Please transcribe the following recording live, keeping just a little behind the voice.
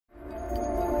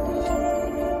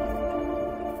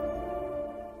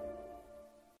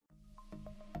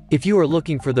If you are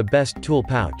looking for the best tool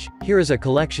pouch, here is a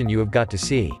collection you have got to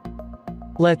see.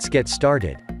 Let's get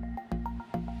started.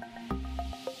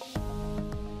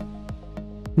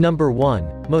 Number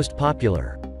 1, most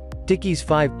popular. Dickies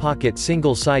 5-pocket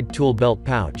single-side tool belt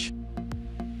pouch.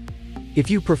 If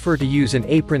you prefer to use an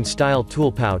apron-style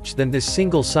tool pouch, then this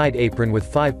single-side apron with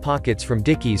 5 pockets from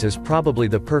Dickies is probably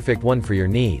the perfect one for your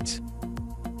needs.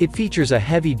 It features a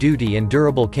heavy-duty and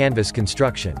durable canvas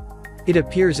construction. It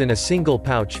appears in a single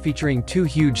pouch featuring 2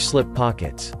 huge slip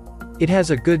pockets. It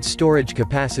has a good storage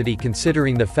capacity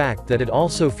considering the fact that it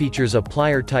also features a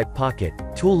plier-type pocket,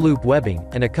 tool loop webbing,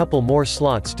 and a couple more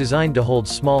slots designed to hold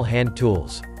small hand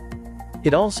tools.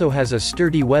 It also has a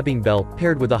sturdy webbing belt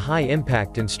paired with a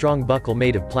high-impact and strong buckle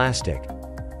made of plastic.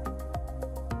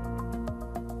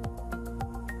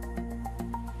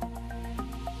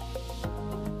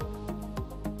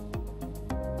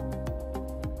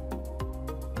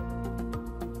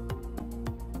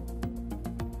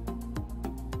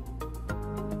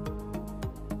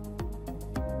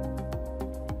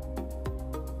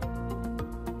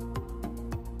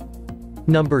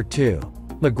 Number 2.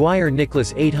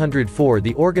 Meguiar-Nicholas 804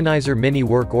 The Organizer Mini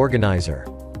Work Organizer.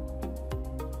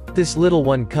 This little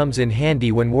one comes in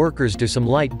handy when workers do some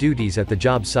light duties at the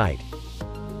job site.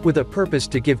 With a purpose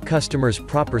to give customers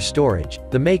proper storage,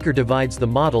 the maker divides the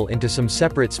model into some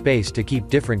separate space to keep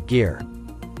different gear.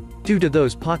 Due to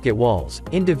those pocket walls,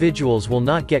 individuals will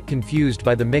not get confused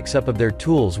by the mix-up of their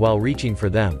tools while reaching for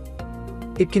them.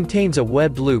 It contains a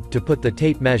webbed loop to put the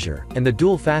tape measure, and the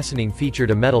dual fastening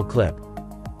featured a metal clip.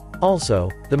 Also,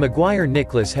 the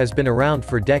Meguiar-Nicholas has been around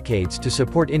for decades to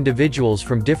support individuals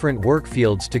from different work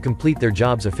fields to complete their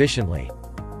jobs efficiently.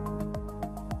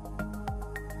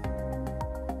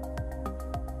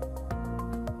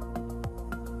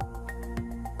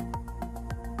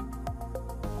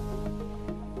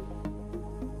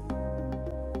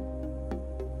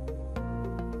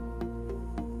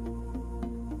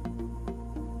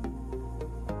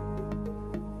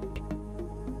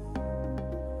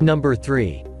 Number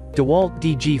 3. DeWalt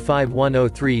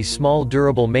DG5103 Small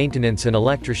Durable Maintenance and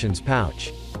Electrician's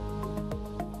Pouch.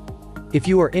 If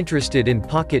you are interested in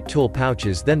pocket tool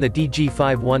pouches, then the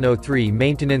DG5103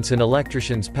 Maintenance and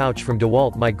Electrician's Pouch from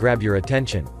DeWalt might grab your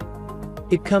attention.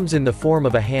 It comes in the form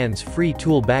of a hands-free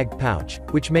tool bag pouch,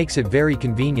 which makes it very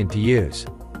convenient to use.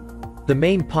 The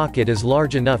main pocket is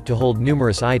large enough to hold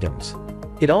numerous items.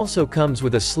 It also comes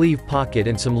with a sleeve pocket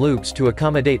and some loops to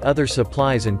accommodate other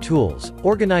supplies and tools,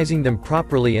 organizing them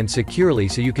properly and securely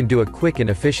so you can do a quick and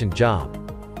efficient job.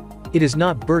 It is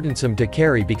not burdensome to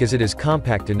carry because it is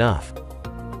compact enough.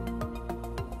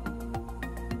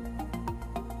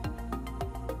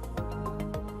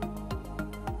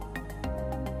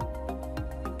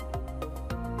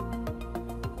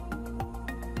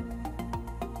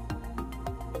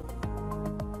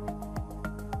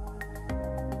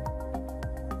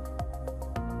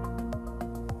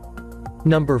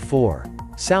 Number 4.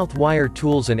 Southwire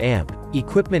Tools and Amp,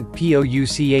 Equipment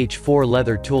POUCH4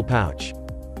 Leather Tool Pouch.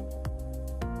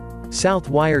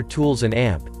 Southwire Tools and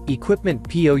Amp, Equipment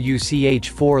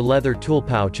POUCH4 Leather Tool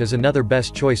Pouch is another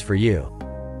best choice for you.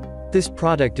 This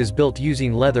product is built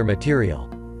using leather material.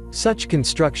 Such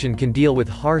construction can deal with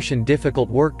harsh and difficult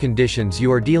work conditions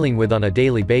you are dealing with on a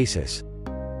daily basis.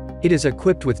 It is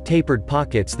equipped with tapered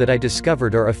pockets that I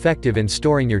discovered are effective in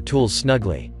storing your tools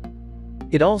snugly.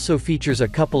 It also features a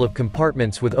couple of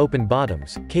compartments with open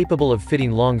bottoms, capable of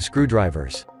fitting long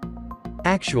screwdrivers.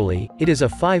 Actually, it is a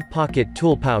 5-pocket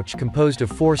tool pouch composed of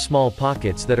 4 small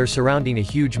pockets that are surrounding a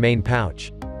huge main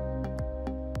pouch.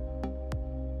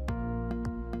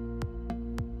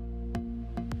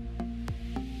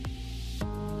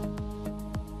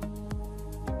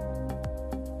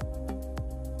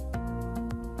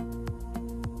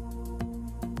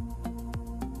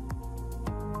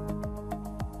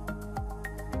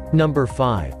 Number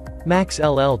 5. Max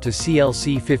LL to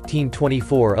CLC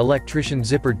 1524 Electrician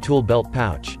Zippered Tool Belt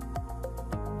Pouch.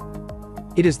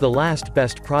 It is the last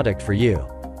best product for you.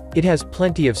 It has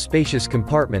plenty of spacious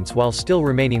compartments while still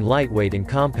remaining lightweight and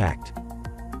compact.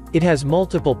 It has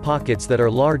multiple pockets that are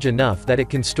large enough that it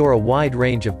can store a wide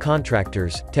range of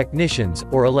contractors, technicians,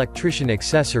 or electrician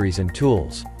accessories and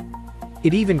tools.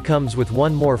 It even comes with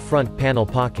one more front panel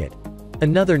pocket.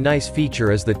 Another nice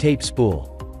feature is the tape spool.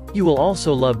 You will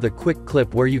also love the quick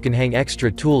clip where you can hang extra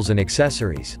tools and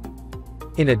accessories.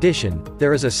 In addition,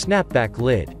 there is a snapback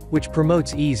lid, which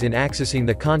promotes ease in accessing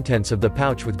the contents of the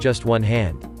pouch with just one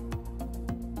hand.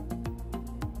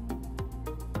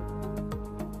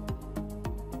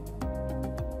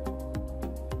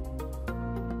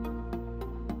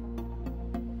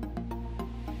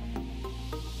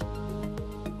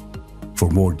 For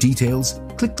more details,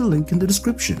 click the link in the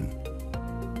description.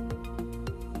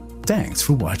 Thanks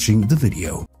for watching the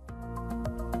video.